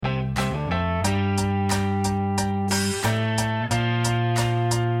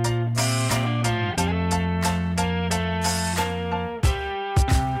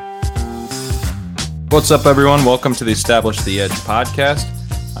What's up, everyone? Welcome to the Establish the Edge podcast.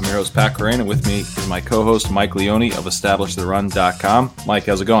 I'm your host, Pat Corain, and with me is my co-host, Mike Leone of EstablishTheRun.com. Mike,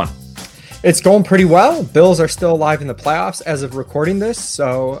 how's it going? It's going pretty well. Bills are still alive in the playoffs as of recording this,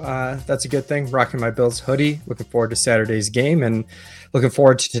 so that's a good thing. Rocking my Bills hoodie. Looking forward to Saturday's game and looking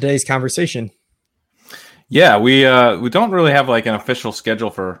forward to today's conversation. Yeah, we don't really have like an official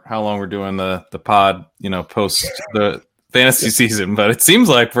schedule for how long we're doing the pod, post the fantasy season, but it seems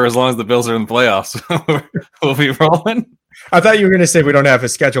like for as long as the Bills are in the playoffs, we'll be rolling. I thought you were going to say we don't have a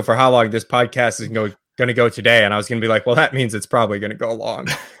schedule for how long this podcast is going to go today, and I was going to be like, well, that means it's probably going to go long.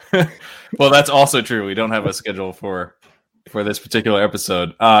 Well, that's also true. We don't have a schedule for this particular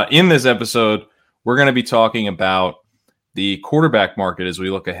episode. In this episode, we're going to be talking about the quarterback market as we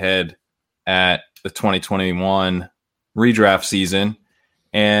look ahead at the 2021 redraft season,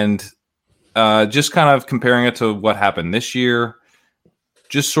 and just kind of comparing it to what happened this year,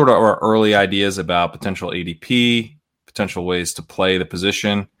 just sort of our early ideas about potential ADP, potential ways to play the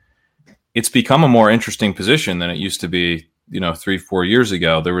position. It's become a more interesting position than it used to be, 3-4 years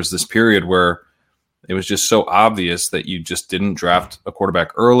ago. There was this period where it was just so obvious that you just didn't draft a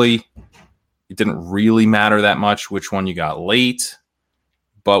quarterback early. It didn't really matter that much which one you got late,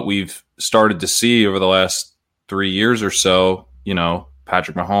 but we've started to see over the last 3 years or so,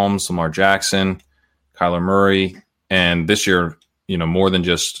 Patrick Mahomes, Lamar Jackson, Kyler Murray, and this year, more than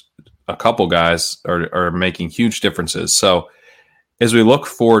just a couple guys are making huge differences. So as we look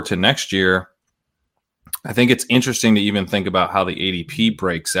forward to next year, I think it's interesting to even think about how the ADP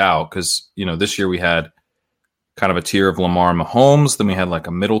breaks out because, this year we had kind of a tier of Lamar and Mahomes, then we had like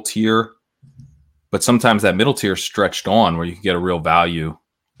a middle tier, but sometimes that middle tier stretched on where you can get a real value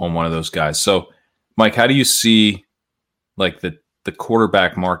on one of those guys. So, Mike, how do you see like the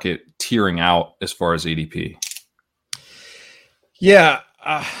quarterback market tiering out as far as ADP? Yeah,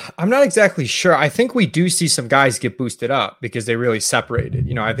 I'm not exactly sure. I think we do see some guys get boosted up because they really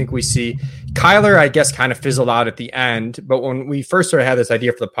separated. I think we see Kyler, I guess, kind of fizzled out at the end. But when we first sort of had this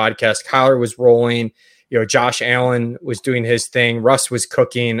idea for the podcast, Kyler was rolling. Josh Allen was doing his thing. Russ was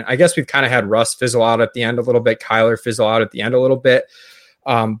cooking. I guess we've kind of had Russ fizzle out at the end a little bit. Kyler fizzle out at the end a little bit.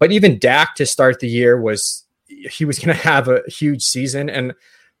 But even Dak to start the year he was going to have a huge season. And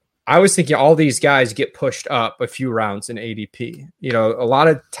I was thinking all these guys get pushed up a few rounds in ADP. A lot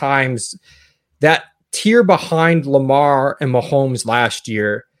of times that tier behind Lamar and Mahomes last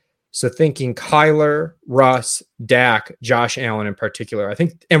year. So thinking Kyler, Russ, Dak, Josh Allen in particular, I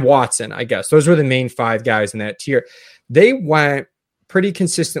think, and Watson, I guess. Those were the main five guys in that tier. They went pretty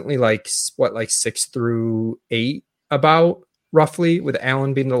consistently like 6 through 8 about roughly, with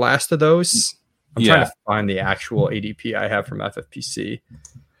Allen being the last of those. I'm trying to find the actual ADP I have from FFPC.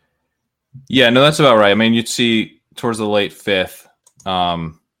 Yeah, no, that's about right. I mean, you'd see towards the late fifth,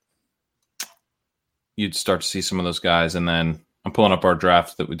 you'd start to see some of those guys. And then I'm pulling up our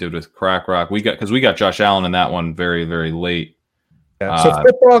draft that we did with Crack Rock. We got Josh Allen in that one very, very late. Yeah. So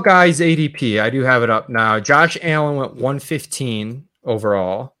football guys ADP, I do have it up now. Josh Allen went 115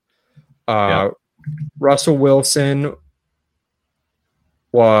 overall. Russell Wilson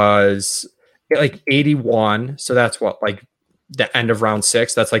was like 81. So that's what, like the end of round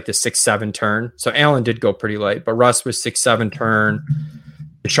 6. That's like the 6-7 turn. So Allen did go pretty late, but Russ was 6-7 turn.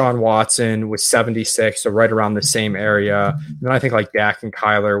 Deshaun Watson was 76, so right around the same area. And then I think like Dak and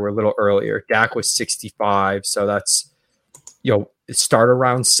Kyler were a little earlier. Dak was 65, so that's start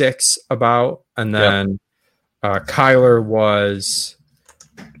around 6 about, and then Kyler was.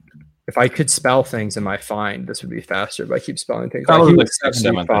 If I could spell things in my find, this would be faster. But I keep spelling things. He was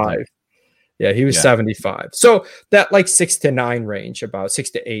 75. Yeah, he was 75. So that like 6 to 9 range, about 6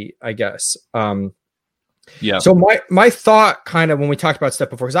 to 8, I guess. So my thought kind of when we talked about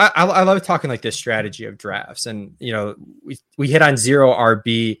stuff before, because I love talking like this strategy of drafts, and we hit on zero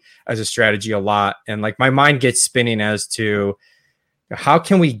RB as a strategy a lot, and like my mind gets spinning as to how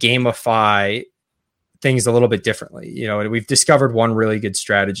can we gamify things a little bit differently. We've discovered one really good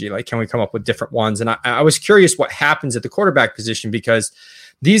strategy. Like, can we come up with different ones? And I was curious what happens at the quarterback position, because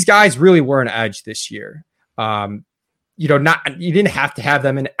these guys really were an edge this year. You didn't have to have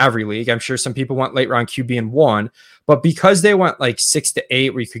them in every league. I'm sure some people went late round QB in 1, but because they went like 6 to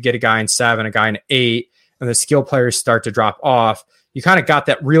 8, where you could get a guy in 7, a guy in 8, and the skill players start to drop off, you kind of got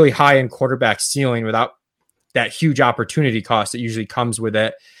that really high end quarterback ceiling without that huge opportunity cost that usually comes with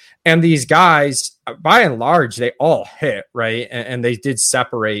it. And these guys, by and large, they all hit, right? And they did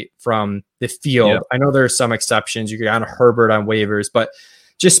separate from the field. Yeah. I know there are some exceptions. You could get on Herbert on waivers, but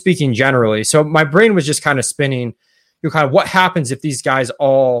just speaking generally. So my brain was just kind of spinning, kind of what happens if these guys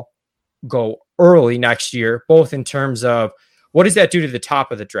all go early next year, both in terms of what does that do to the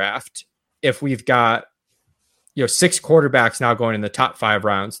top of the draft? if we've got, 6 quarterbacks now going in the top 5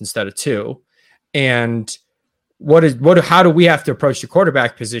 rounds instead of 2? And how do we have to approach the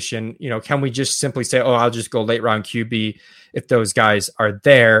quarterback position? Can we just simply say, oh, I'll just go late round QB if those guys are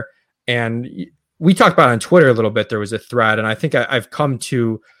there? And we talked about it on Twitter a little bit. There was a thread, and I think I've come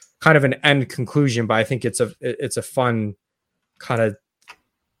to kind of an end conclusion, but I think it's a fun kind of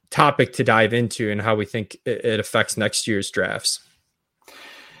topic to dive into and how we think it affects next year's drafts.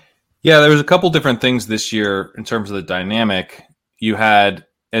 Yeah, there was a couple different things this year in terms of the dynamic. You had,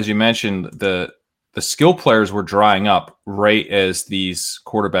 as you mentioned, the skill players were drying up right as these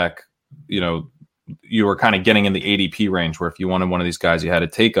quarterback, you were kind of getting in the ADP range where if you wanted one of these guys, you had to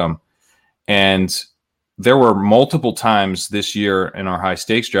take them. And there were multiple times this year in our high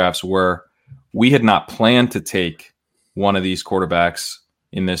stakes drafts where we had not planned to take one of these quarterbacks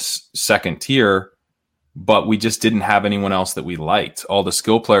in this second tier, but we just didn't have anyone else that we liked. All the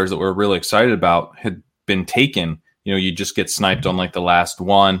skill players that we're really excited about had been taken. You just get sniped on like the last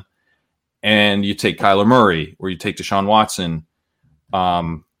one, and you take Kyler Murray or you take Deshaun Watson.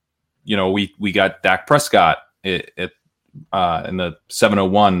 We got Dak Prescott in the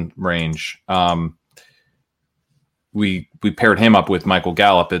 701 range. We paired him up with Michael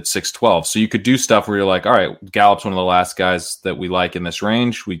Gallup at 612. So you could do stuff where you're like, all right, Gallup's one of the last guys that we like in this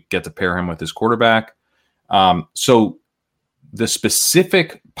range. We get to pair him with his quarterback. So the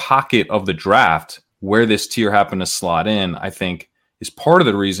specific pocket of the draft where this tier happened to slot in, I think, is part of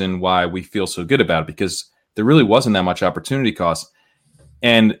the reason why we feel so good about it, because there really wasn't that much opportunity cost.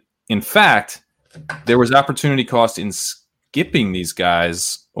 And in fact, there was opportunity cost in skipping these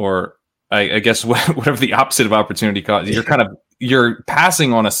guys, or I guess whatever the opposite of opportunity cost. You're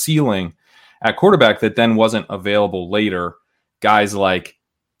passing on a ceiling at quarterback that then wasn't available later. Guys like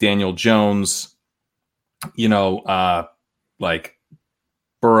Daniel Jones, like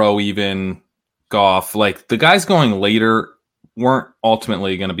Burrow, even Goff, like the guys going later weren't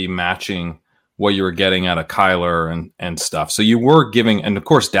ultimately going to be matching what you were getting out of Kyler and stuff. So you were giving, and of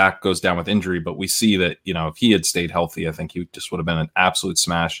course Dak goes down with injury, but we see that, if he had stayed healthy, I think he just would have been an absolute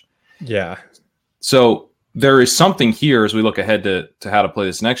smash. Yeah. So there is something here as we look ahead to how to play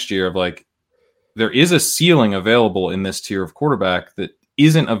this next year of like, there is a ceiling available in this tier of quarterback that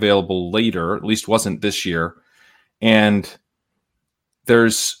isn't available later, at least wasn't this year. And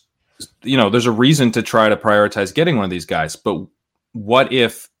there's a reason to try to prioritize getting one of these guys. But what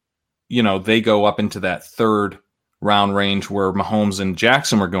if, they go up into that third round range where Mahomes and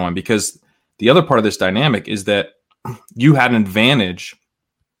Jackson were going? Because the other part of this dynamic is that you had an advantage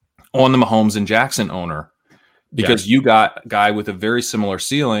on the Mahomes and Jackson owner because you got a guy with a very similar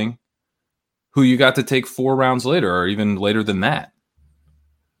ceiling who you got to take 4 rounds later or even later than that.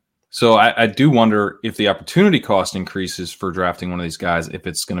 So I do wonder if the opportunity cost increases for drafting one of these guys, if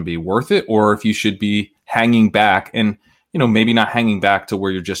it's going to be worth it, or if you should be hanging back and, maybe not hanging back to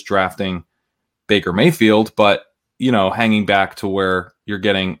where you're just drafting Baker Mayfield, but, hanging back to where you're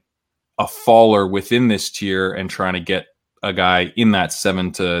getting a faller within this tier and trying to get a guy in that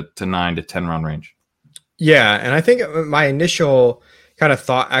 7 to 9 to 10 round range. Yeah. And I think my initial kind of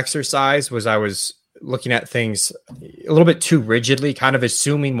thought exercise was I was looking at things a little bit too rigidly, kind of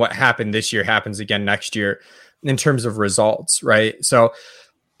assuming what happened this year happens again next year in terms of results, right? So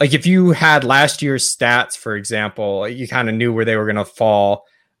like if you had last year's stats, for example, you kind of knew where they were going to fall,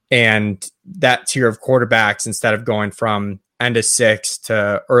 and that tier of quarterbacks, instead of going from end of 6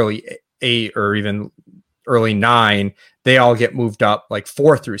 to early 8 or even early 9, they all get moved up like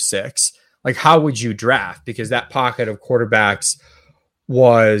 4 through 6. Like how would you draft? Because that pocket of quarterbacks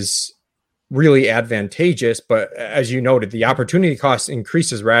was really advantageous, but as you noted, the opportunity cost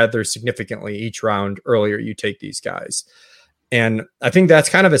increases rather significantly each round earlier you take these guys. And I think that's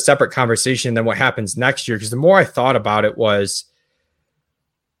kind of a separate conversation than what happens next year, because the more I thought about it was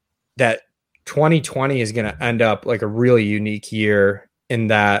that 2020 is going to end up like a really unique year in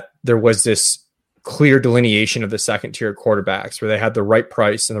that there was this clear delineation of the second tier quarterbacks where they had the right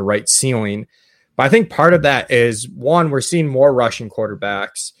price and the right ceiling. But I think part of that is, one, we're seeing more rushing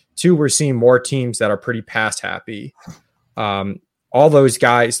quarterbacks. 2, we're seeing more teams that are pretty pass happy. All those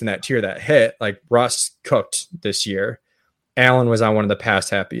guys in that tier that hit, like Russ cooked this year. Allen was on one of the pass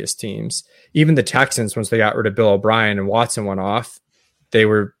happiest teams. Even the Texans, once they got rid of Bill O'Brien and Watson went off, they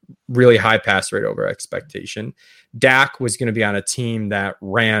were really high pass rate over expectation. Dak was going to be on a team that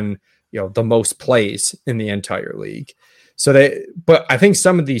ran, the most plays in the entire league. But I think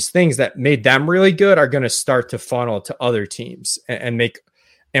some of these things that made them really good are going to start to funnel to other teams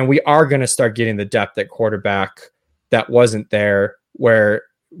and we are going to start getting the depth at quarterback that wasn't there, where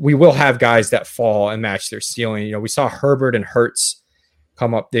we will have guys that fall and match their ceiling. We saw Herbert and Hurts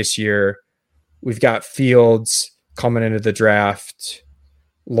come up this year. We've got Fields coming into the draft,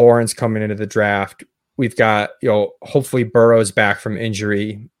 Lawrence coming into the draft. We've got, hopefully Burrow's back from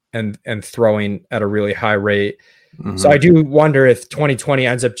injury and throwing at a really high rate. Mm-hmm. So I do wonder if 2020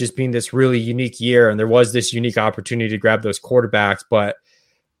 ends up just being this really unique year, and there was this unique opportunity to grab those quarterbacks, but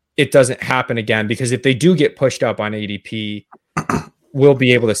it doesn't happen again, because if they do get pushed up on ADP, we'll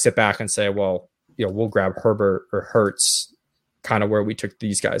be able to sit back and say, well, we'll grab Herbert or Hurts, kind of where we took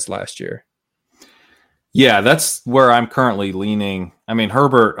these guys last year. Yeah, that's where I'm currently leaning. I mean,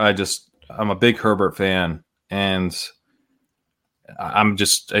 Herbert, I'm a big Herbert fan, and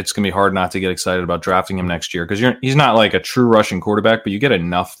it's going to be hard not to get excited about drafting him next year, because he's not like a true rushing quarterback, but you get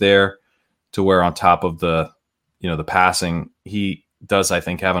enough there to where on top of the passing, he does, I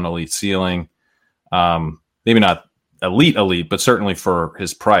think, have an elite ceiling. Maybe not elite, but certainly for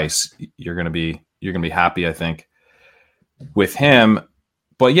his price, you're going to be happy, I think, with him.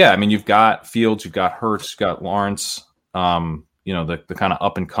 But yeah, I mean, you've got Fields, you've got Hurts, you've got Lawrence, the kind of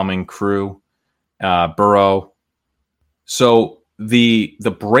up and coming crew, Burrow. So the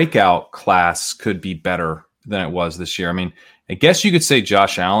breakout class could be better than it was this year. I mean, I guess you could say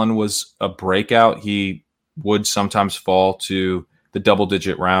Josh Allen was a breakout. He would sometimes fall to the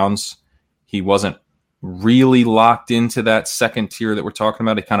double-digit rounds. He wasn't really locked into that second tier that we're talking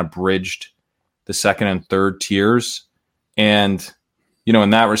about. He kind of bridged the second and third tiers. And, in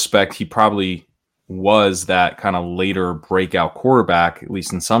that respect, he probably was that kind of later breakout quarterback, at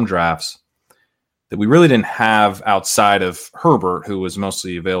least in some drafts, that we really didn't have outside of Herbert, who was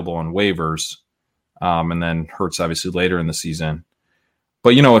mostly available on waivers, and then Hurts obviously later in the season.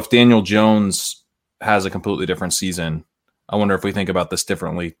 But, if Daniel Jones has a completely different season, I wonder if we think about this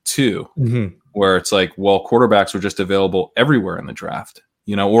differently too, where it's like, well, quarterbacks were just available everywhere in the draft,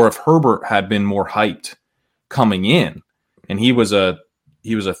 or if Herbert had been more hyped coming in and he was a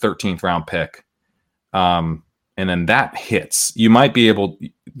 13th round pick, and then that hits, you might be able,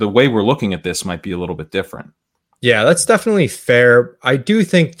 the way we're looking at this might be a little bit different. Yeah, that's definitely fair. I do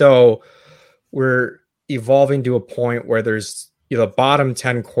think, though, we're evolving to a point where there's the bottom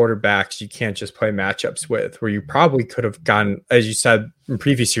 10 quarterbacks you can't just play matchups with, where you probably could have gotten, as you said in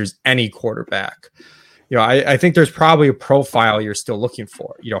previous years, any quarterback. I think there's probably a profile you're still looking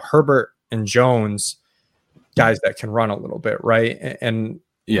for. Herbert and Jones, guys that can run a little bit, right? And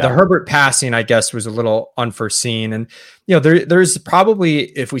the Herbert passing, I guess, was a little unforeseen. And, there's probably,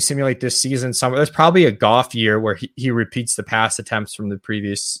 if we simulate this season, there's probably a Goff year where he repeats the pass attempts from the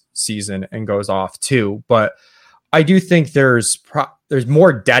previous season and goes off too. But I do think there's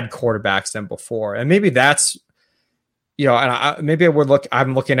more dead quarterbacks than before. And maybe that's, maybe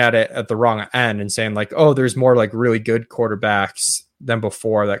I'm looking at it at the wrong end and saying like, oh, there's more like really good quarterbacks than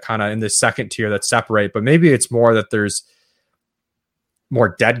before that kind of in the second tier that separate. But maybe it's more that there's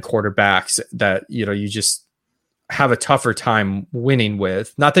more dead quarterbacks that, you just have a tougher time winning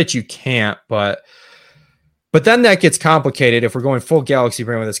with. Not that you can't, but then that gets complicated if we're going full galaxy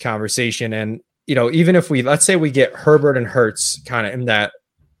brain with this conversation. And, even if let's say we get Herbert and Hurts kind of in that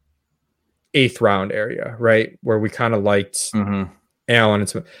 8th round area, right? Where we kind of liked Allen.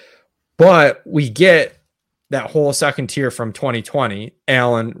 But we get that whole second tier from 2020,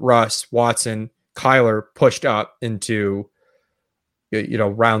 Allen, Russ, Watson, Kyler pushed up into,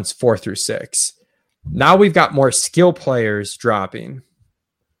 rounds 4 through 6. Now we've got more skill players dropping.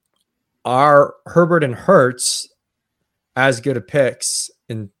 Are Herbert and Hurts as good a picks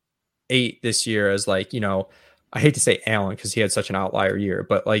in 8 this year as I hate to say Allen because he had such an outlier year,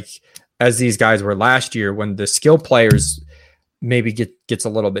 but as these guys were last year when the skill players maybe gets a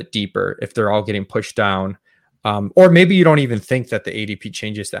little bit deeper if they're all getting pushed down. Or maybe you don't even think that the ADP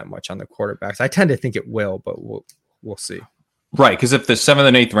changes that much on the quarterbacks. I tend to think it will, but we'll see. Right, because if the 7th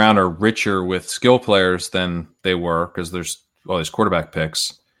and 8th round are richer with skill players than they were, because there's all these quarterback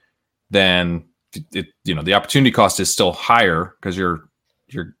picks, then the opportunity cost is still higher because you're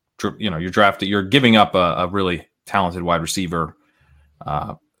drafting, you're giving up a really talented wide receiver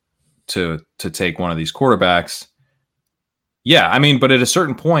to take one of these quarterbacks. Yeah, I mean, but at a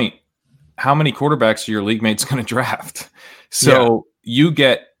certain point, how many quarterbacks are your league mates going to draft? So you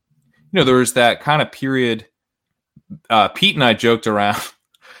get, there was that kind of period. Pete and I joked around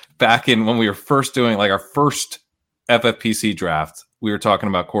back in when we were first doing our first FFPC draft. We were talking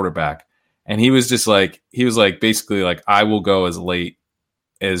about quarterback, and he was basically I will go as late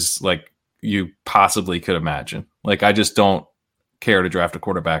as you possibly could imagine. I just don't care to draft a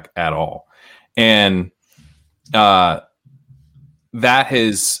quarterback at all. And that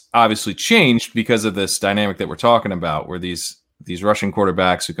has obviously changed because of this dynamic that we're talking about, where these rushing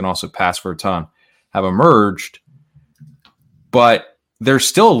quarterbacks who can also pass for a ton have emerged. But there's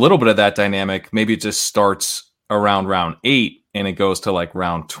still a little bit of that dynamic. Maybe it just starts around round 8 and it goes to like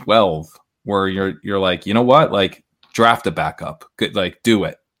round 12 where you're like, you know what? Like draft a backup. Good, like do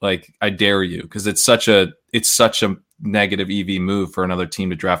it. Like I dare you, because it's such a negative EV move for another team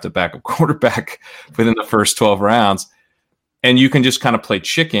to draft a backup quarterback within the first 12 rounds. And you can just kind of play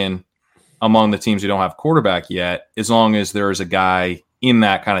chicken among the teams who don't have quarterback yet, as long as there is a guy in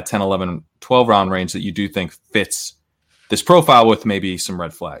that kind of 10, 11, 12 round range that you do think fits this profile with maybe some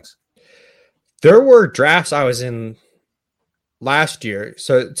red flags. There were drafts I was in last year.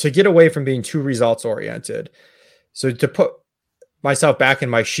 So to get away from being too results oriented, so to put myself back in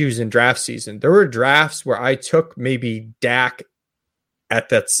my shoes in draft season, there were drafts where I took maybe Dak at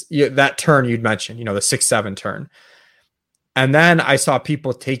that turn you'd mentioned, the 6-7 turn. And then I saw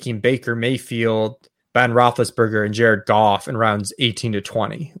people taking Baker Mayfield, Ben Roethlisberger, and Jared Goff in rounds 18 to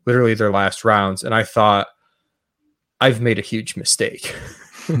 20, literally their last rounds. And I thought, I've made a huge mistake.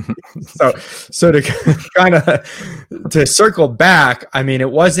 so to kind of to circle back, I mean,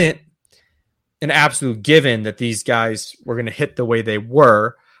 it wasn't an absolute given that these guys were going to hit the way they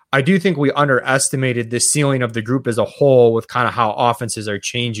were. I do think we underestimated the ceiling of the group as a whole with kind of how offenses are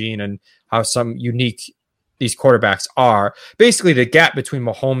changing and how some unique these quarterbacks are. Basically, the gap between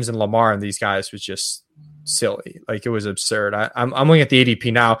Mahomes and Lamar and these guys was just silly. Like, it was absurd. I'm looking at the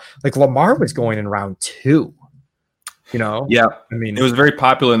ADP now. Like, Lamar was going in round 2. Yeah. I mean, it was very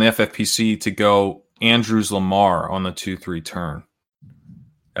popular in the FFPC to go Andrews Lamar on the 2-3 turn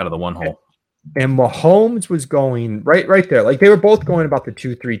out of the one hole. And Mahomes was going right there. Like, they were both going about the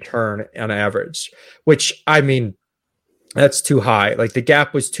 2-3 turn on average, which, I mean, that's too high. Like, the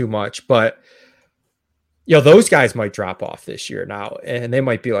gap was too much, but those guys might drop off this year now, and they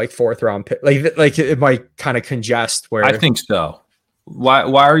might be like 4th round pick. Like it might kind of congest where I think so. Why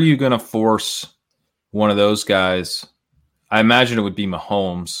are you going to force one of those guys? I imagine it would be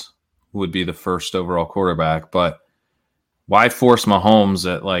Mahomes who would be the first overall quarterback, but why force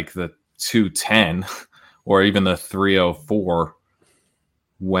Mahomes at like the 210 or even the 304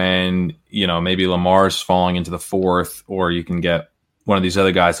 when, maybe Lamar's falling into the 4th, or you can get one of these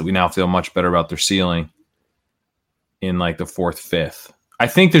other guys that we now feel much better about their ceiling in like the 4th, 5th. I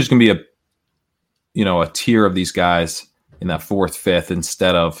think there's going to be a tier of these guys in that 4th, 5th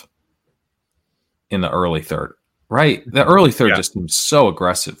instead of in the early 3rd, right? The early 3rd just seems so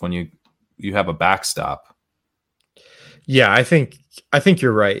aggressive when you have a backstop. Yeah, I think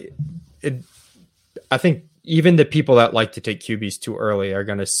you're right. I think even the people that like to take QBs too early are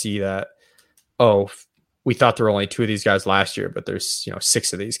going to see that, we thought there were only 2 of these guys last year, but there's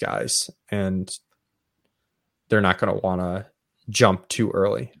 6 of these guys, and they're not going to want to jump too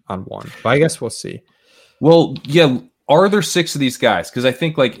early on one. But I guess we'll see. Well, yeah, are there 6 of these guys? Because I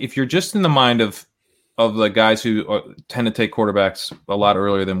think, like, if you're just in the mind of the guys who tend to take quarterbacks a lot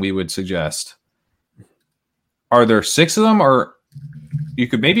earlier than we would suggest, are there 6 of them? Or you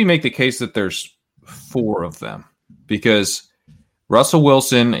could maybe make the case that there's 4 of them, because Russell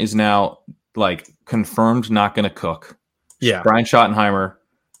Wilson is now like confirmed not going to cook. Yeah. Brian Schottenheimer,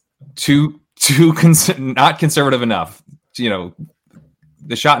 not conservative enough. The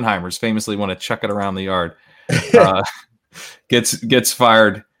Schottenheimers famously want to chuck it around the yard. Gets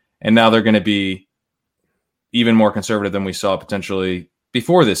fired, and now they're going to be even more conservative than we saw potentially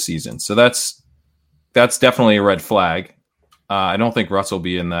before this season. So that's definitely a red flag. I don't think Russ will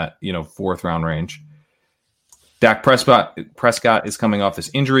be in that 4th round range. Dak Prescott is coming off this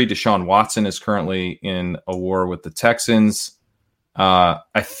injury. Deshaun Watson is currently in a war with the Texans.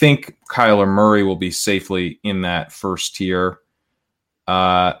 I think Kyler Murray will be safely in that first tier.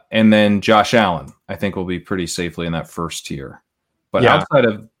 And then Josh Allen, I think, will be pretty safely in that first tier. But outside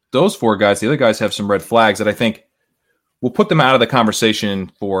of those 4 guys, the other guys have some red flags that I think will put them out of the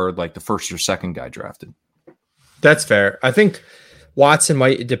conversation for like the first or second guy drafted. That's fair. I think Watson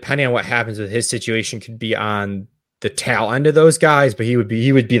might, depending on what happens with his situation, could be on the tail end of those guys, but he would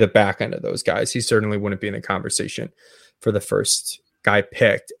be the back end of those guys. He certainly wouldn't be in the conversation for the first guy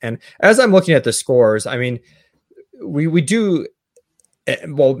picked. And as I'm looking at the scores, I mean, we do,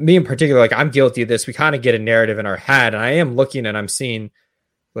 well, me in particular, like, I'm guilty of this. We kind of get a narrative in our head, and I am looking and I'm seeing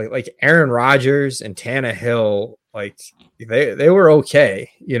like Aaron Rodgers and Tannehill, like they were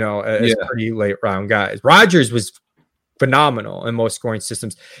okay, as pretty late round guys. Rodgers was phenomenal in most scoring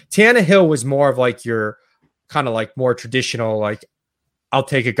systems. Tannehill was more of like your kind of like more traditional, like, I'll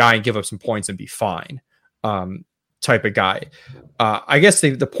take a guy and give up some points and be fine type of guy. I guess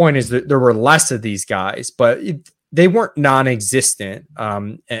the point is that there were less of these guys, but they weren't non-existent.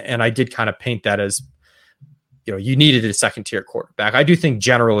 And I did kind of paint that as, you needed a second tier quarterback. I do think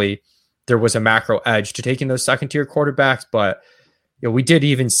generally there was a macro edge to taking those second tier quarterbacks, but we did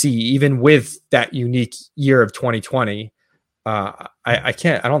even see, even with that unique year of 2020, I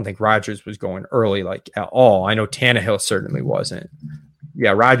don't think Rodgers was going early like at all. I know Tannehill certainly wasn't.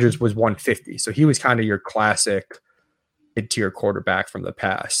 Yeah, Rodgers was 150, so he was kind of your classic mid-tier quarterback from the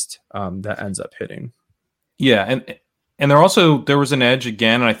past that ends up hitting. Yeah, and there was an edge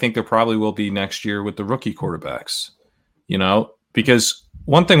again, and I think there probably will be next year with the rookie quarterbacks. Because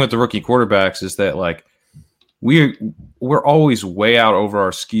one thing with the rookie quarterbacks is that like we're always way out over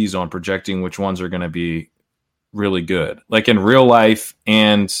our skis on projecting which ones are going to be really good, like in real life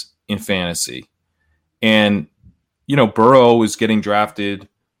and in fantasy. And Burrow is getting drafted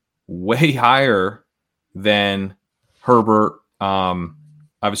way higher than Herbert.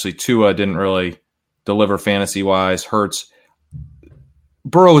 Obviously, Tua didn't really deliver fantasy-wise. Hurts.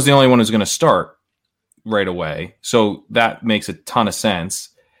 Burrow is the only one who's going to start right away, so that makes a ton of sense.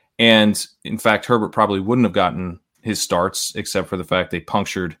 And in fact, Herbert probably wouldn't have gotten his starts except for the fact they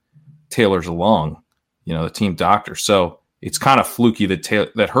punctured Taylor's lung, the team doctor. So it's kind of fluky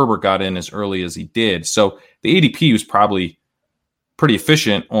that Herbert got in as early as he did. So the ADP was probably pretty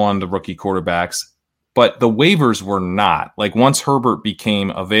efficient on the rookie quarterbacks, but the waivers were not. Like once Herbert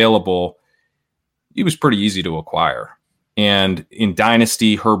became available, he was pretty easy to acquire. And in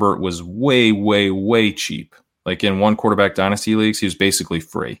Dynasty, Herbert was way, way, way cheap. Like in one quarterback Dynasty leagues, he was basically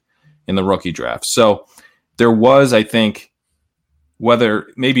free in the rookie draft. So there was, I think, whether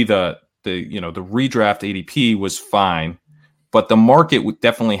maybe the redraft ADP was fine, but the market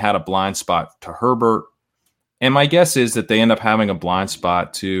definitely had a blind spot to Herbert. And my guess is that they end up having a blind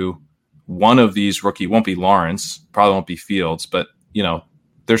spot to one of these rookie. Won't be Lawrence, probably won't be Fields, but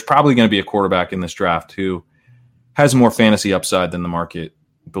there's probably going to be a quarterback in this draft who has more fantasy upside than the market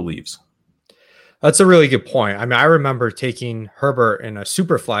believes. That's a really good point. I mean, I remember taking Herbert in a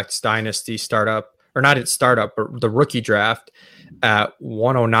Superflex Dynasty startup, or not at startup, but the rookie draft at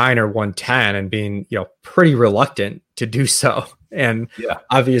 109 or 110 and being, pretty reluctant to do so. And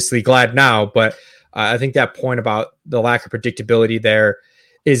obviously glad now, but I think that point about the lack of predictability there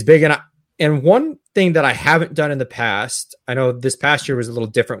is big. And one thing that I haven't done in the past, I know this past year was a little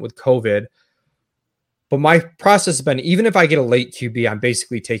different with COVID, but my process has been, even if I get a late QB, I'm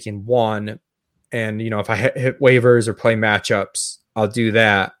basically taking one. And, if I hit waivers or play matchups, I'll do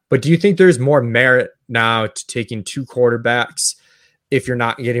that. But do you think there's more merit now to taking two quarterbacks if you're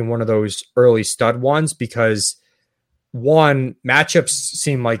not getting one of those early stud ones? Because playing matchups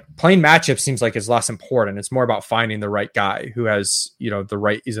seems like it's less important. It's more about finding the right guy who has,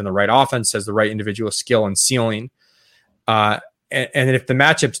 is in the right offense, has the right individual skill and ceiling. And if the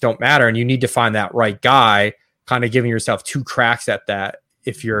matchups don't matter and you need to find that right guy, kind of giving yourself two cracks at that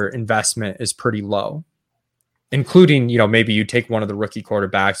if your investment is pretty low, including, maybe you take one of the rookie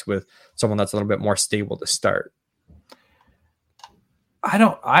quarterbacks with someone that's a little bit more stable to start. I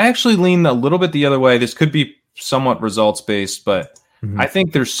actually lean a little bit the other way. This could be somewhat results based, but I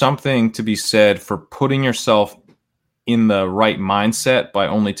think there's something to be said for putting yourself in the right mindset by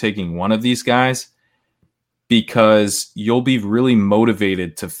only taking one of these guys, because you'll be really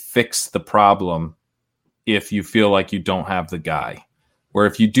motivated to fix the problem if you feel like you don't have the guy. Where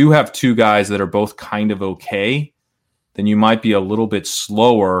if you do have two guys that are both kind of okay, then you might be a little bit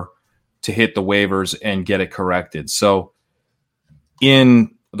slower to hit the waivers and get it corrected. So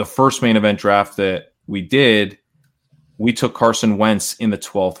in the first main event draft that we did, we took Carson Wentz in the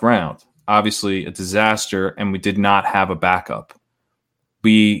 12th round. Obviously a disaster, and we did not have a backup.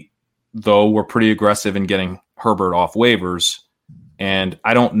 We, though, were pretty aggressive in getting Herbert off waivers, and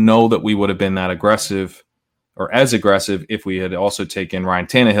I don't know that we would have been that aggressive or as aggressive if we had also taken Ryan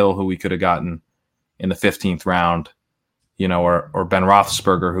Tannehill, who we could have gotten in the 15th round, or Ben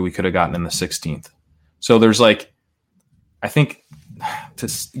Roethlisberger, who we could have gotten in the 16th. So there's I think,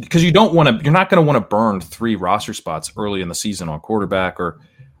 because you're not going to want to burn 3 roster spots early in the season on quarterback, or,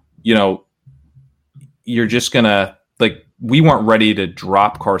 you're just going to, we weren't ready to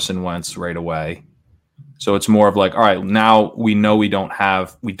drop Carson Wentz right away. So it's more of all right, now we know we don't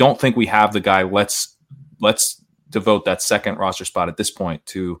think we have the guy. Let's devote that second roster spot at this point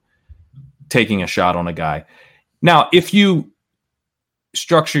to taking a shot on a guy. Now, if you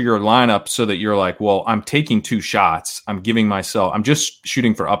structure your lineup so that you're well, I'm taking 2 shots, I'm just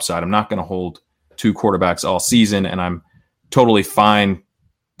shooting for upside. I'm not going to hold 2 quarterbacks all season, and I'm totally fine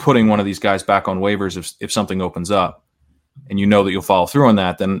putting one of these guys back on waivers if something opens up, and that you'll follow through on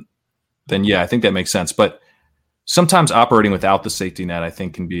that, then yeah, I think that makes sense. But sometimes operating without the safety net, I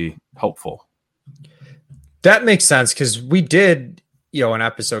think, can be helpful. That makes sense, because we did, an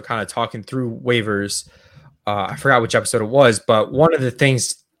episode kind of talking through waivers. I forgot which episode it was, but one of the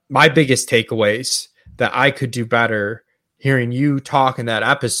things, my biggest takeaways that I could do better hearing you talk in that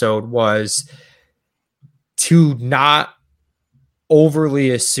episode was to not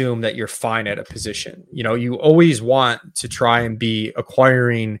overly assume that you're fine at a position. You know, you always want to try and be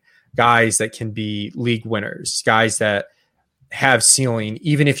acquiring guys that can be league winners, guys that have ceiling,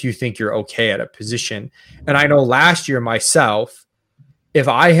 even if you think you're okay at a position. And I know last year myself, if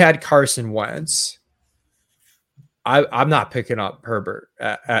I had Carson Wentz, I'm not picking up Herbert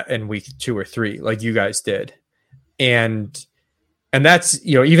in week 2 or 3 like you guys did. And that's,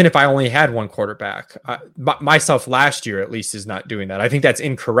 you know, even if I only had one quarterback, myself last year at least is not doing that. I think that's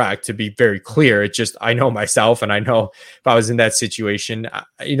incorrect, to be very clear. It's just, I know myself, and I know if I was in that situation,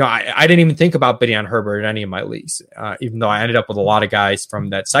 you know, I didn't even think about bidding on Herbert in any of my leagues, even though I ended up with a lot of guys from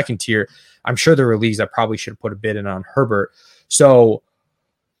that second tier. I'm sure there were leagues I probably should have put a bid in on Herbert. So,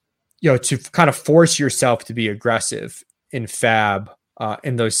 you know, to kind of force yourself to be aggressive in fab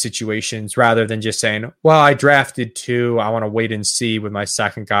in those situations, rather than just saying, well, I drafted 2, I want to wait and see with my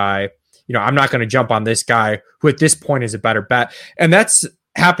second guy. You know, I'm not going to jump on this guy who at this point is a better bet. And that's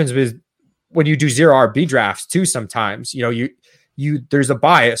happens with when you do zero RB drafts too. Sometimes, you know, there's a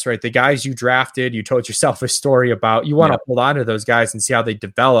bias, right? The guys you drafted, you told yourself a story about, you want to hold on to those guys and see how they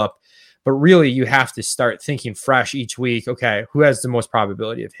develop. But really, you have to start thinking fresh each week. Okay, who has the most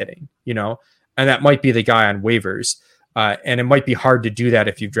probability of hitting, you know? And that might be the guy on waivers. And it might be hard to do that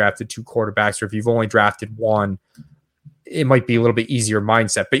if you've drafted 2 quarterbacks, or if you've only drafted 1, it might be a little bit easier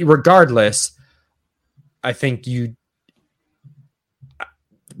mindset. But regardless, I think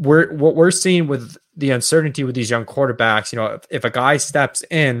what we're seeing with the uncertainty with these young quarterbacks, you know, if a guy steps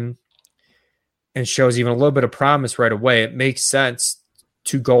in and shows even a little bit of promise right away, it makes sense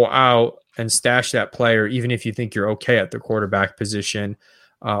to go out and stash that player, even if you think you're okay at the quarterback position,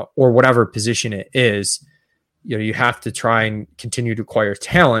 or whatever position it is. You know, you have to try and continue to acquire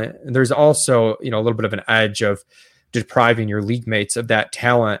talent. And there's also, you know, a little bit of an edge of depriving your league mates of that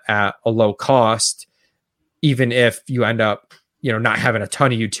talent at a low cost, even if you end up, you know, not having a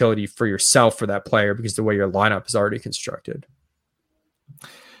ton of utility for yourself for that player because the way your lineup is already constructed.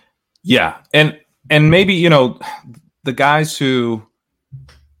 Yeah. And maybe, you know, the guys who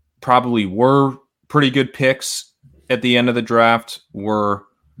probably were pretty good picks at the end of the draft were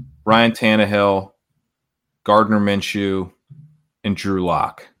Ryan Tannehill, Gardner Minshew, and Drew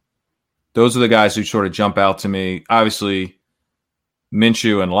Lock. Those are the guys who sort of jump out to me. Obviously,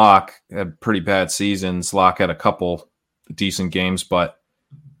 Minshew and Lock had pretty bad seasons. Lock had a couple decent games, but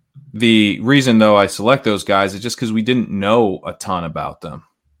the reason, though, I select those guys is just because we didn't know a ton about them.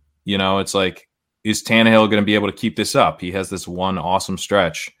 You know, it's like, is Tannehill going to be able to keep this up? He has this one awesome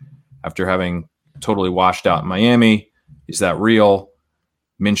stretch after having totally washed out in Miami. Is that real?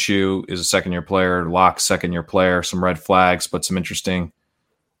 Minshew is a second-year player. Lock's second-year player. Some red flags, but some interesting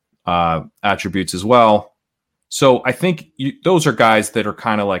attributes as well. So I think those are guys that are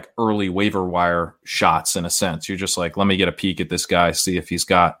kind of like early waiver wire shots in a sense. You're just like, let me get a peek at this guy, see if he's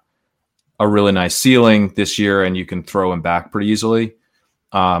got a really nice ceiling this year, and you can throw him back pretty easily.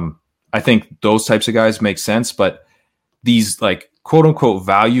 I think those types of guys make sense, but these like quote-unquote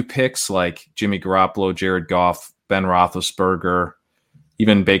value picks like Jimmy Garoppolo, Jared Goff, Ben Roethlisberger,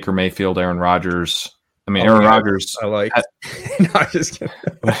 even Baker Mayfield, Aaron Rodgers. I mean, Aaron Rodgers. I like. No, I'm just kidding.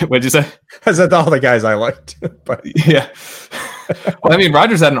 What'd you say? I said all the guys I liked. But yeah. Well, I mean,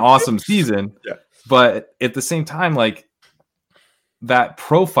 Rodgers had an awesome season. Yeah. But at the same time, like, that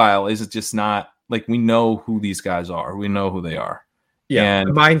profile is just not like, we know who these guys are. We know who they are. Yeah. And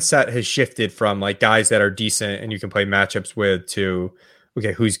the mindset has shifted from like guys that are decent and you can play matchups with to,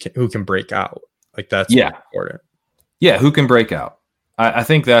 okay, who can break out. Like that's important. Yeah. Who can break out? I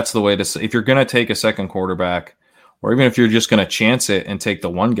think that's the way to say, if you're going to take a second quarterback, or even if you're just going to chance it and take the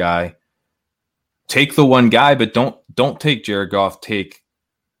one guy, take the one guy, but don't take Jared Goff, take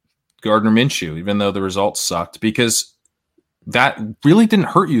Gardner Minshew, even though the results sucked, because that really didn't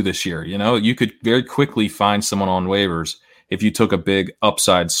hurt you this year. You know, you could very quickly find someone on waivers if you took a big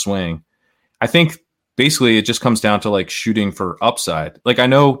upside swing. I think basically it just comes down to like shooting for upside. Like, I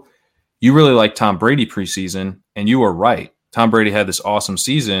know you really like Tom Brady preseason, and you were right. Tom Brady had this awesome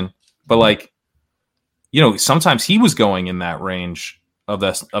season, but like, you know, sometimes he was going in that range of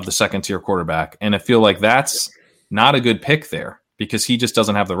the second tier quarterback. And I feel like that's not a good pick there because he just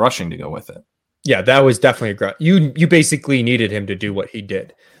doesn't have the rushing to go with it. Yeah, that was definitely you basically needed him to do what he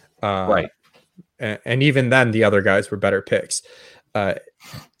did. Right. And even then the other guys were better picks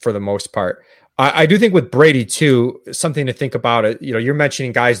for the most part. I do think with Brady too, something to think about it. You know, you're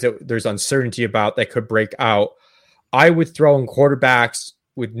mentioning guys that there's uncertainty about that could break out. I would throw in quarterbacks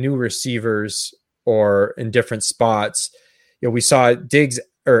with new receivers or in different spots. You know, we saw Diggs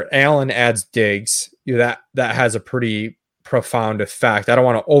or Allen adds Diggs. You know, that has a pretty profound effect. I don't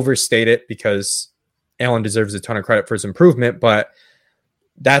want to overstate it because Allen deserves a ton of credit for his improvement, but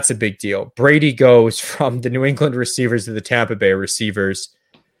that's a big deal. Brady goes from the New England receivers to the Tampa Bay receivers,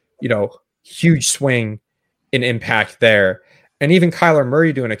 huge swing in impact there. And even Kyler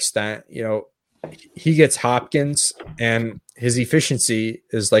Murray to an extent, he gets Hopkins and his efficiency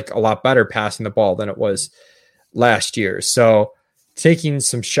is like a lot better passing the ball than it was last year. So taking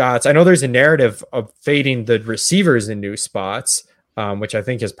some shots. I know there's a narrative of fading the receivers in new spots, which I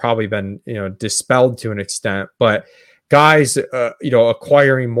think has probably been, dispelled to an extent, but guys,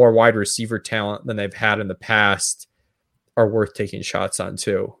 acquiring more wide receiver talent than they've had in the past are worth taking shots on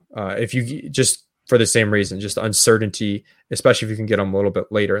too. If you just for the same reason, just uncertainty, especially if you can get them a little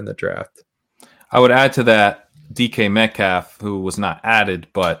bit later in the draft. I would add to that DK Metcalf, who was not added,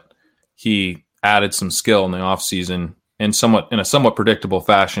 but he added some skill in the offseason in a somewhat predictable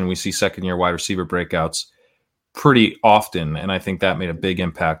fashion. We see second-year wide receiver breakouts pretty often, and I think that made a big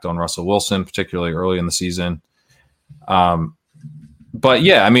impact on Russell Wilson, particularly early in the season. But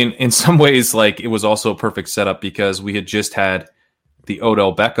yeah, I mean, in some ways, like it was also a perfect setup because we had just had the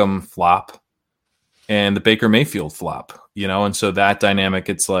Odell Beckham flop and the Baker Mayfield flop, and so that dynamic,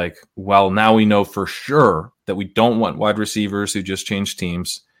 it's like, well, now we know for sure that we don't want wide receivers who just change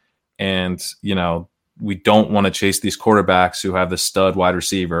teams. And, we don't want to chase these quarterbacks who have the stud wide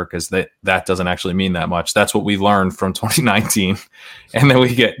receiver because that doesn't actually mean that much. That's what we learned from 2019. And then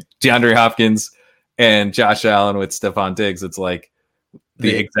we get DeAndre Hopkins and Josh Allen with Stephon Diggs. It's like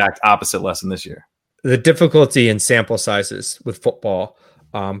the exact opposite lesson this year. The difficulty in sample sizes with football.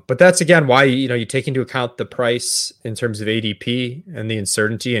 But that's, again, why, you take into account the price in terms of ADP and the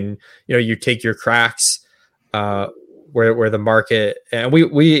uncertainty, and, you take your cracks where the market, and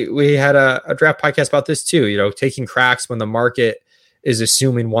we had a draft podcast about this too, taking cracks when the market is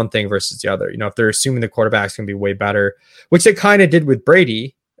assuming one thing versus the other. If they're assuming the quarterback's going to be way better, which they kind of did with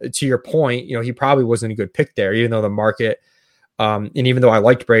Brady, to your point, he probably wasn't a good pick there, even though the market, and even though I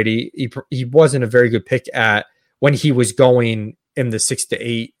liked Brady, he wasn't a very good pick at when he was going in the 6 to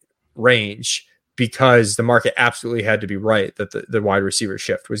 8 range, because the market absolutely had to be right that the wide receiver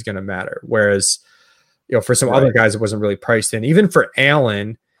shift was going to matter. Whereas, for some other guys, it wasn't really priced in, even for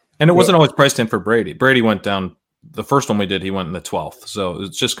Allen. And it wasn't always priced in for Brady. Brady went down. The first one we did, he went in the 12th. So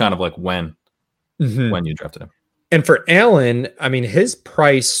it's just kind of like when you drafted him. And for Allen, I mean, his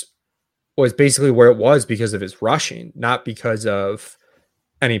price was basically where it was because of his rushing, not because of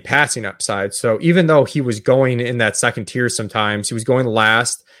any passing upside. So even though he was going in that second tier, sometimes he was going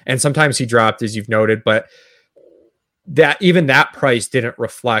last, and sometimes he dropped, as you've noted, but that price didn't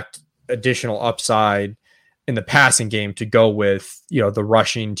reflect additional upside in the passing game to go with, the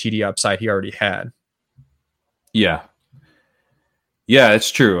rushing TD upside he already had. Yeah. Yeah,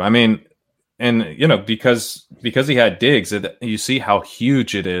 it's true. I mean, and because he had Diggs, you see how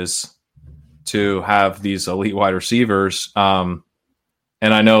huge it is to have these elite wide receivers. And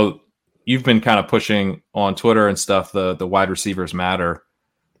I know you've been kind of pushing on Twitter and stuff, the wide receivers matter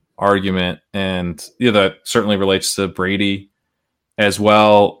argument. And that certainly relates to Brady as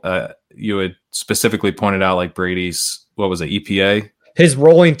well. You had specifically pointed out like Brady's, what was it, EPA? His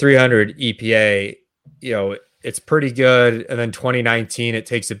rolling 300 EPA, it's pretty good. And then 2019, it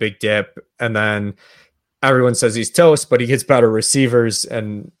takes a big dip. And then everyone says he's toast, but he gets better receivers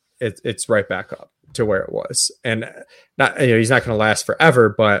and it's right back up to where it was. And not, he's not going to last forever,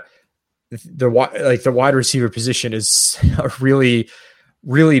 but the wide receiver position is a really,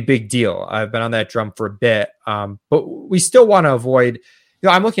 really big deal. I've been on that drum for a bit, but we still want to avoid,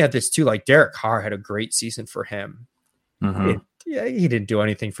 I'm looking at this too. Like Derek Carr had a great season for him. Mm-hmm. He didn't do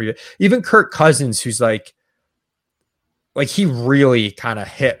anything for you. Even Kirk Cousins, who's like he really kind of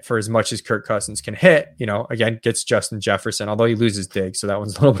hit for as much as Kirk Cousins can hit, again, gets Justin Jefferson, although he loses Diggs. So that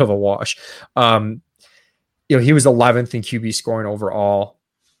one's a little bit of a wash. He was 11th in QB scoring overall,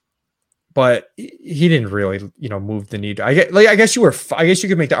 but he didn't really, move the needle. I guess you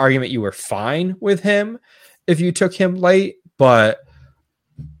could make the argument you were fine with him if you took him late, but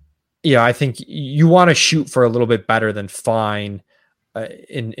I think you want to shoot for a little bit better than fine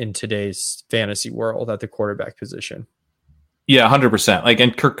in today's fantasy world at the quarterback position. Yeah, 100%.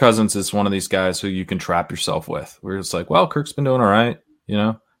 And Kirk Cousins is one of these guys who you can trap yourself with. Where it's like, well, Kirk's been doing all right.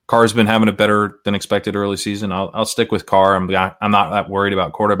 Carr's been having a better than expected early season. I'll stick with Carr. I'm not that worried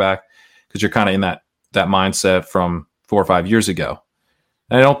about quarterback because you're kind of in that mindset from 4 or 5 years ago.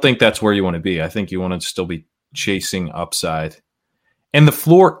 And I don't think that's where you want to be. I think you want to still be chasing upside. And the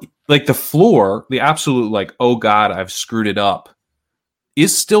floor, the absolute oh God, I've screwed it up,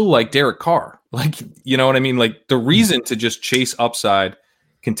 is still like Derek Carr. You know what I mean? The reason to just chase upside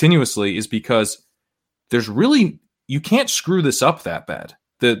continuously is because there's really, you can't screw this up that bad.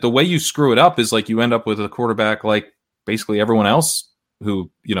 The way you screw it up is like you end up with a quarterback like basically everyone else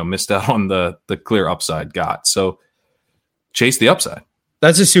who, missed out on the clear upside got. So chase the upside.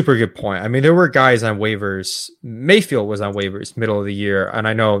 That's a super good point. I mean, there were guys on waivers. Mayfield was on waivers middle of the year, and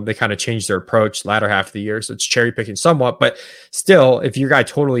I know they kind of changed their approach latter half of the year, so it's cherry picking somewhat. But still, if your guy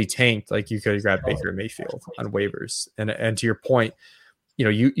totally tanked, like you could have grabbed Baker Mayfield on waivers. And to your point,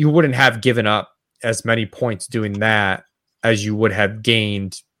 you wouldn't have given up as many points doing that as you would have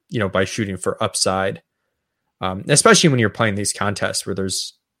gained, by shooting for upside. Especially when you're playing these contests where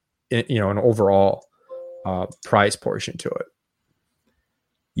there's, an overall prize portion to it.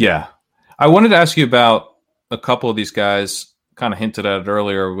 Yeah. I wanted to ask you about a couple of these guys, kind of hinted at it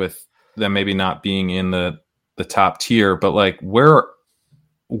earlier with them maybe not being in the top tier, but like where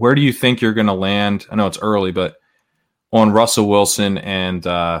do you think you're going to land? I know it's early, but on Russell Wilson and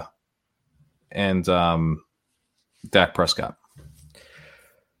Dak Prescott.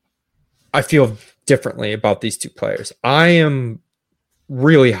 I feel differently about these two players. I am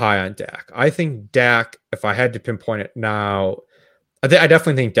really high on Dak. I think Dak, if I had to pinpoint it now, I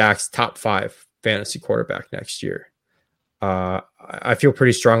definitely think Dak's top 5 fantasy quarterback next year. I feel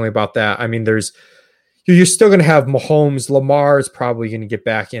pretty strongly about that. I mean, you're still going to have Mahomes. Lamar is probably going to get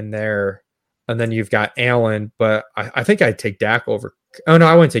back in there. And then you've got Allen, but I think I'd take Dak over. Oh, no,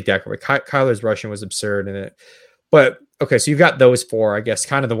 I wouldn't take Dak over. Kyler's rushing was absurd. But okay, so you've got those 4, I guess,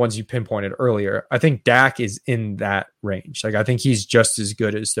 kind of the ones you pinpointed earlier. I think Dak is in that range. Like, I think he's just as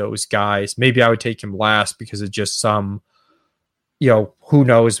good as those guys. Maybe I would take him last because of just some, who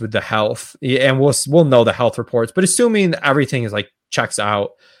knows with the health, and we'll know the health reports, but assuming everything is like checks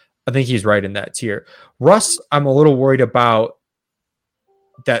out, I think he's right in that tier. Russ, I'm a little worried about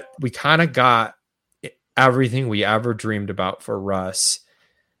that. We kind of got everything we ever dreamed about for Russ,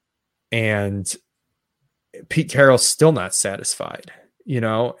 and Pete Carroll's still not satisfied,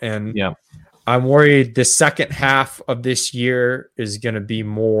 and yeah, I'm worried the second half of this year is going to be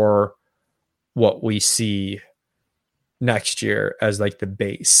more what we see next year as like the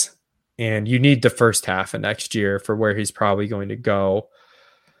base, and you need the first half of next year for where he's probably going to go.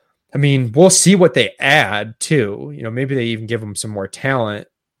 I mean, we'll see what they add too. Maybe they even give him some more talent.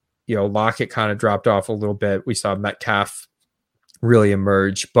 Lockett kind of dropped off a little bit. We saw Metcalf really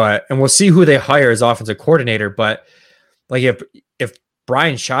emerge, and we'll see who they hire as offensive coordinator. But like if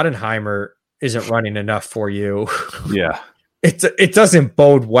Brian Schottenheimer isn't running enough for you, yeah, it doesn't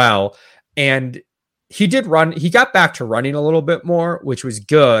bode well. And he did run. He got back to running a little bit more, which was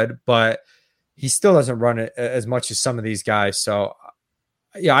good, but he still doesn't run it as much as some of these guys. So,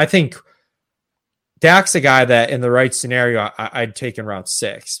 yeah, I think Dak's a guy that in the right scenario, I'd take in round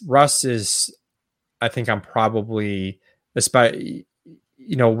 6. Russ is, I think I'm probably, especially,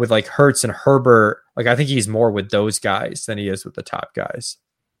 with like Hurts and Herbert, like I think he's more with those guys than he is with the top guys.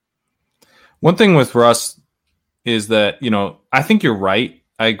 One thing with Russ is that, I think you're right.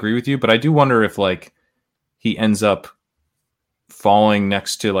 I agree with you, but I do wonder if like he ends up falling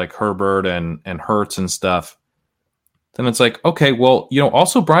next to like Herbert and Hurts and stuff. Then it's like, okay, well,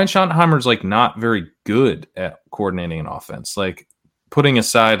 also Brian Schottenheimer's like not very good at coordinating an offense. Like putting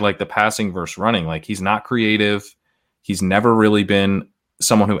aside like the passing versus running, like he's not creative. He's never really been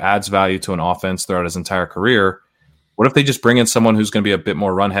someone who adds value to an offense throughout his entire career. What if they just bring in someone who's going to be a bit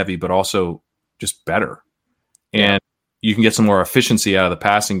more run heavy, but also just better? And you can get some more efficiency out of the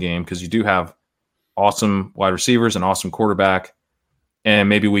passing game because you do have awesome wide receivers and awesome quarterback. And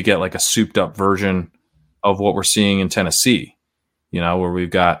maybe we get like a souped up version of what we're seeing in Tennessee, where we've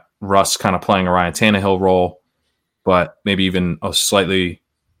got Russ kind of playing a Ryan Tannehill role, but maybe even a slightly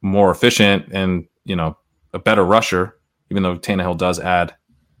more efficient and, a better rusher, even though Tannehill does add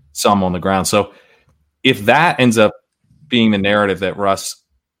some on the ground. So if that ends up being the narrative that Russ,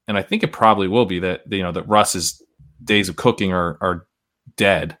 and I think it probably will be that, that Russ's days of cooking are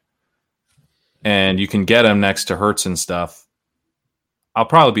dead and you can get him next to Hurts and stuff, I'll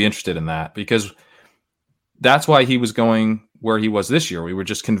probably be interested in that because that's why he was going where he was this year. We were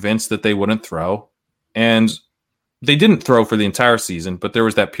just convinced that they wouldn't throw, and they didn't throw for the entire season, but there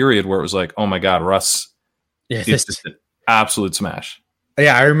was that period where it was like, oh my God, Russ is just an absolute smash.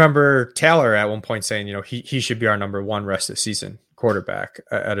 Yeah, I remember Taylor at one point saying, he should be our number 1 rest of the season quarterback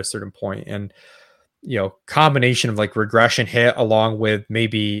at a certain point. And, combination of like regression hit along with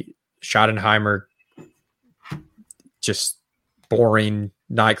maybe Schottenheimer just boring,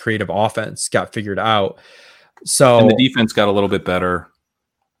 not creative offense got figured out. So and the defense got a little bit better.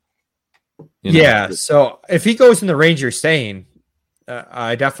 Yeah. So if he goes in the range you're saying,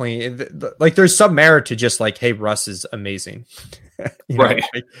 I definitely like there's some merit to just like, hey, Russ is amazing. Right.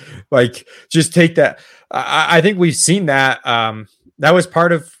 Like just take that. I think we've seen that. That was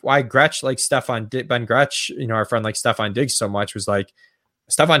part of why Gretsch likes Ben Gretsch, our friend like Stefan Diggs so much, was like,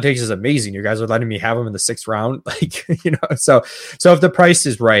 Stefan Diggs is amazing. You guys are letting me have him in the 6th round. Like, so if the price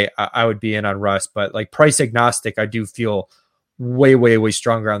is right, I would be in on Russ, but like price agnostic, I do feel way, way, way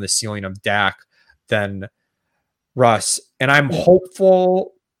stronger on the ceiling of Dak than Russ. And I'm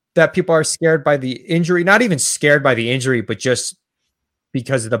hopeful that people are scared by the injury, not even scared by the injury, but just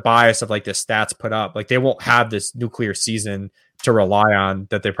because of the bias of like the stats put up. Like they won't have this nuclear season to rely on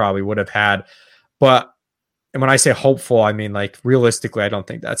that they probably would have had. And when I say hopeful, I mean like realistically, I don't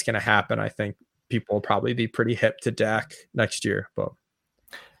think that's going to happen. I think people will probably be pretty hip to Dak next year. But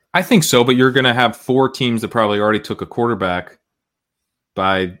I think so, but you're going to have 4 teams that probably already took a quarterback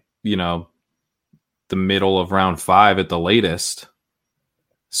by, the middle of round 5 at the latest.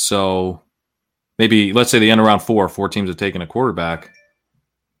 So maybe let's say the end of round 4 teams have taken a quarterback.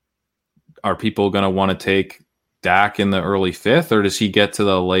 Are people going to want to take Dak in the early 5th, or does he get to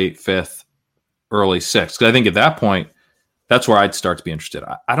the late 5th, early 6th? Because I think at that point, that's where I'd start to be interested.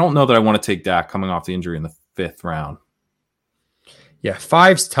 I don't know that I want to take Dak coming off the injury in the 5th round. Yeah,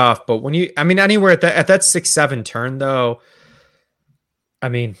 5's tough, but anywhere at that 6-7 turn though,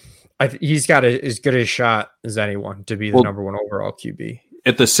 he's got as good a shot as anyone to be the number 1 overall QB.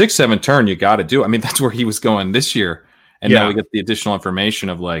 At the 6-7 turn, you got to do. That's where he was going this year, and now we get the additional information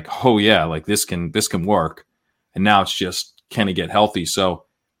of like, oh yeah, like this can work, and now it's just can he get healthy? So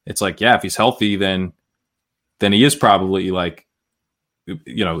it's like, yeah, if he's healthy, then he is probably like,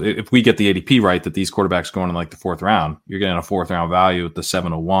 if we get the ADP right, that these quarterbacks going in like the 4th round, you're getting a 4th round value at the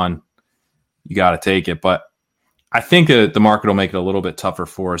 701. You got to take it, but I think the market will make it a little bit tougher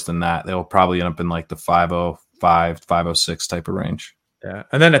for us than that. They'll probably end up in like the 505, 506 type of range. Yeah.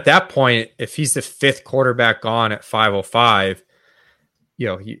 And then at that point, if he's the 5th quarterback gone at 505,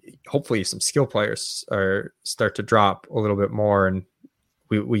 hopefully some skill players start to drop a little bit more, and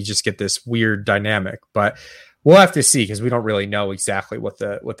we just get this weird dynamic. But we'll have to see, because we don't really know exactly what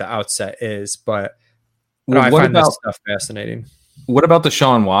the outset is. But I find this stuff fascinating. What about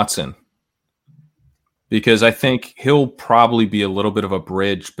Deshaun Watson? Because I think he'll probably be a little bit of a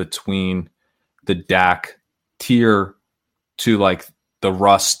bridge between the Dak tier to like the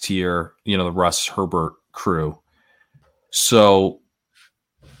Russ tier, the Russ Herbert crew. So,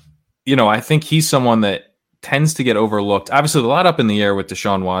 I think he's someone that tends to get overlooked. Obviously, a lot up in the air with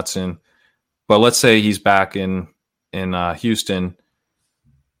Deshaun Watson, but let's say he's back in Houston,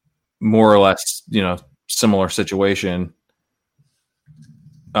 more or less, similar situation.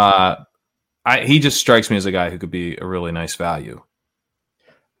 He just strikes me as a guy who could be a really nice value.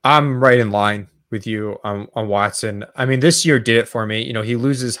 I'm right in line with you on Watson. This year did it for me. He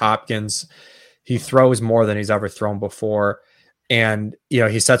loses Hopkins. He throws more than he's ever thrown before. And,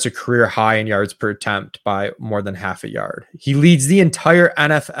 he sets a career high in yards per attempt by more than half a yard. He leads the entire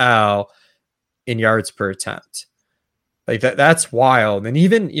NFL in yards per attempt. Like that's wild. And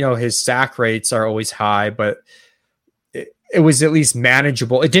even, his sack rates are always high, but it was at least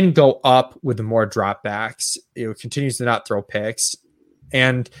manageable. It didn't go up with the more dropbacks. It continues to not throw picks.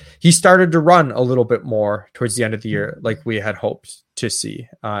 And he started to run a little bit more towards the end of the year, like we had hoped to see.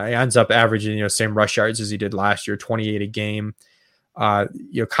 He ends up averaging, same rush yards as he did last year, 28 a game.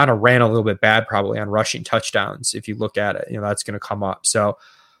 Kind of ran a little bit bad probably on rushing touchdowns. If you look at it, that's going to come up. So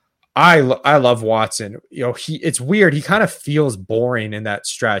I love Watson. It's weird. He kind of feels boring in that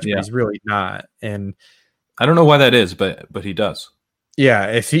stretch, but he's really not. And I don't know why that is, but he does. Yeah,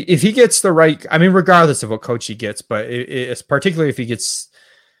 if he gets the right, regardless of what coach he gets, but it's particularly if he gets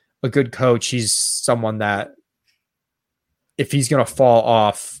a good coach, he's someone that if he's going to fall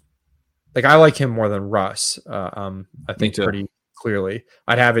off, like I like him more than Russ. I think pretty clearly.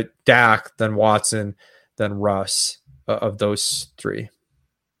 I'd have it Dak, then Watson, then Russ of those 3.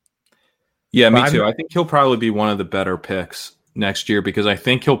 Yeah, me too. I think he'll probably be one of the better picks next year, because I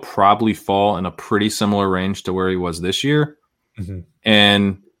think he'll probably fall in a pretty similar range to where he was this year. Mm-hmm.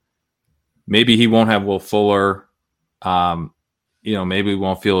 And maybe he won't have Will Fuller. Maybe we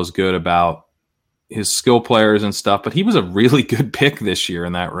won't feel as good about his skill players and stuff, but he was a really good pick this year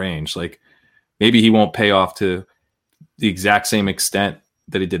in that range. Like maybe he won't pay off to the exact same extent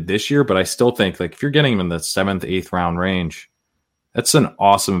that he did this year, but I still think like if you're getting him in the 7th, 8th round range, that's an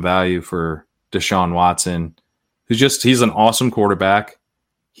awesome value for Deshaun Watson, he's an awesome quarterback.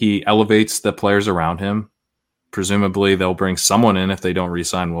 He elevates the players around him. Presumably they'll bring someone in if they don't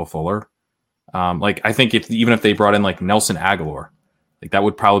re-sign Will Fuller. I think even if they brought in like Nelson Aguilar, like that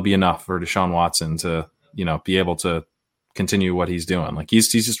would probably be enough for Deshaun Watson to, be able to continue what he's doing. Like he's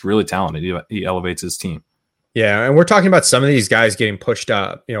just really talented. He elevates his team. Yeah, and we're talking about some of these guys getting pushed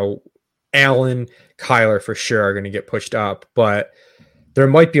up. Allen, Kyler for sure are going to get pushed up, but there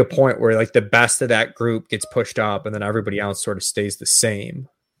might be a point where like the best of that group gets pushed up and then everybody else sort of stays the same,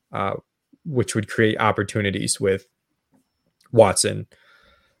 which would create opportunities with Watson,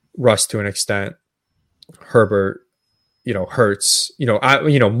 Russ to an extent, Herbert, Hurts,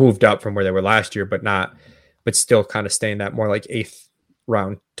 moved up from where they were last year, but still kind of staying that more like 8th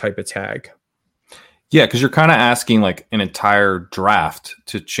round type of tag. Yeah, because you're kind of asking like an entire draft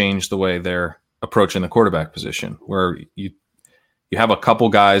to change the way they're approaching the quarterback position, where you have a couple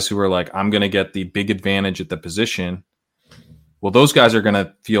guys who are like, I'm going to get the big advantage at the position. Well, those guys are going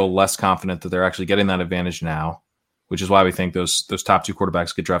to feel less confident that they're actually getting that advantage now, which is why we think those top 2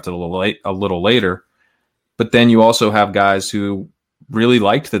 quarterbacks get drafted a little later. But then you also have guys who really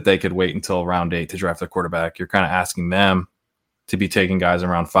liked that they could wait until round 8 to draft their quarterback. You're kind of asking them to be taking guys in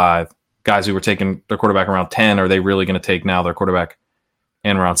round 5. Guys who were taking their quarterback around 10, are they really going to take now their quarterback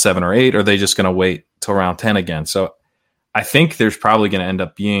in round 7 or 8? Or are they just going to wait till round 10 again? So I think there's probably going to end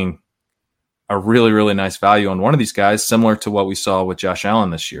up being a really, really nice value on one of these guys, similar to what we saw with Josh Allen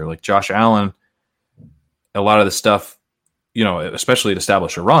this year. Like Josh Allen, a lot of the stuff, especially to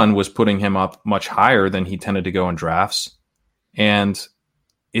establish a run, was putting him up much higher than he tended to go in drafts. And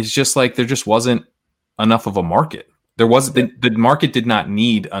it's just like there just wasn't enough of a market. There wasn't the market did not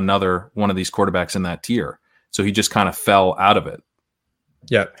need another one of these quarterbacks in that tier. So he just kind of fell out of it.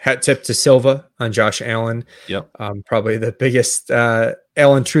 Yeah. Hat tip to Silva on Josh Allen. Yep. Probably the biggest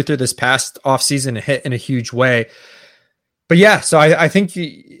Allen truther this past offseason, hit in a huge way. But yeah, so I think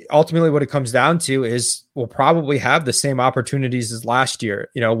ultimately what it comes down to is we'll probably have the same opportunities as last year.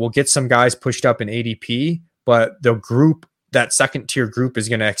 We'll get some guys pushed up in ADP, but that second tier group is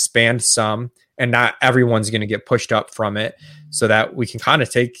going to expand some, and not everyone's going to get pushed up from it, so that we can kind of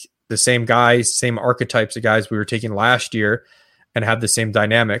take the same guys, same archetypes of guys we were taking last year and have the same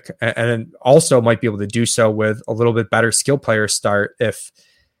dynamic. And also might be able to do so with a little bit better skill player start if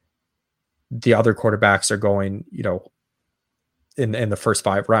the other quarterbacks are going, in the first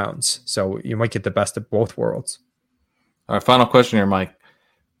 5 rounds. So you might get the best of both worlds. All right, final question here, Mike.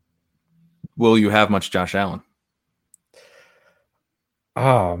 Will you have much Josh Allen?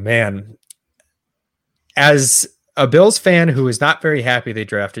 Oh, man. As a Bills fan who is not very happy they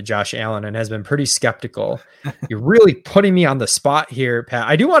drafted Josh Allen and has been pretty skeptical, you're really putting me on the spot here, Pat.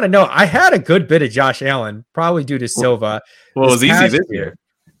 I do want to know, I had a good bit of Josh Allen, probably due to Silva. Well, it was easy this year.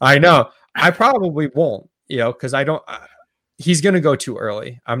 I know. I probably won't, because he's going to go too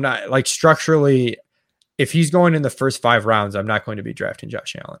early. I'm not like structurally, if he's going in the first 5 rounds, I'm not going to be drafting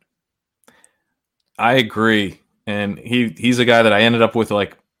Josh Allen. I agree. And he's a guy that I ended up with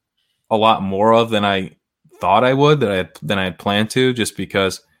like a lot more of than I thought I would, than I had planned to, just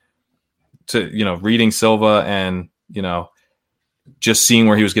because reading Silva and, just seeing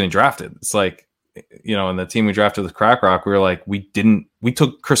where he was getting drafted. It's like, and the team we drafted with Crack Rock, we were like, we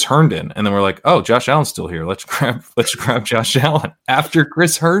took Chris Herndon, and then we're like, oh, Josh Allen's still here. Let's grab Josh Allen after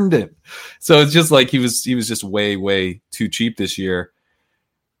Chris Herndon. So it's just like he was just way, way too cheap this year.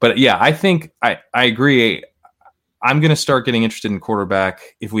 But yeah, I think I agree. I'm going to start getting interested in quarterback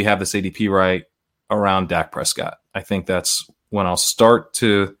if we have this ADP right around Dak Prescott. I think that's when I'll start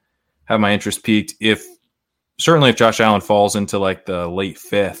to have my interest peaked. Certainly if Josh Allen falls into like the late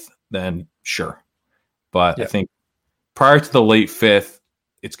 5th, then sure. But yeah. I think prior to the late 5th,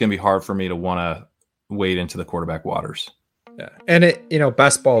 it's going to be hard for me to want to wade into the quarterback waters. Yeah. And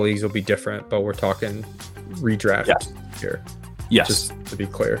best ball leagues will be different, but we're talking redraft here. Yes. Just to be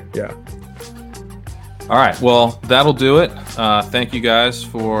clear. Yeah. All right. Well, that'll do it. Thank you guys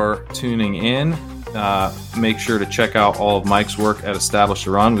for tuning in. Make sure to check out all of Mike's work at Establish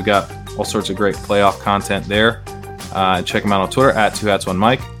a Run. We've got all sorts of great playoff content there. Check him out on Twitter at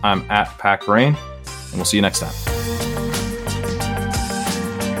 2hats1mike. I'm at Pack Rain, and we'll see you next time.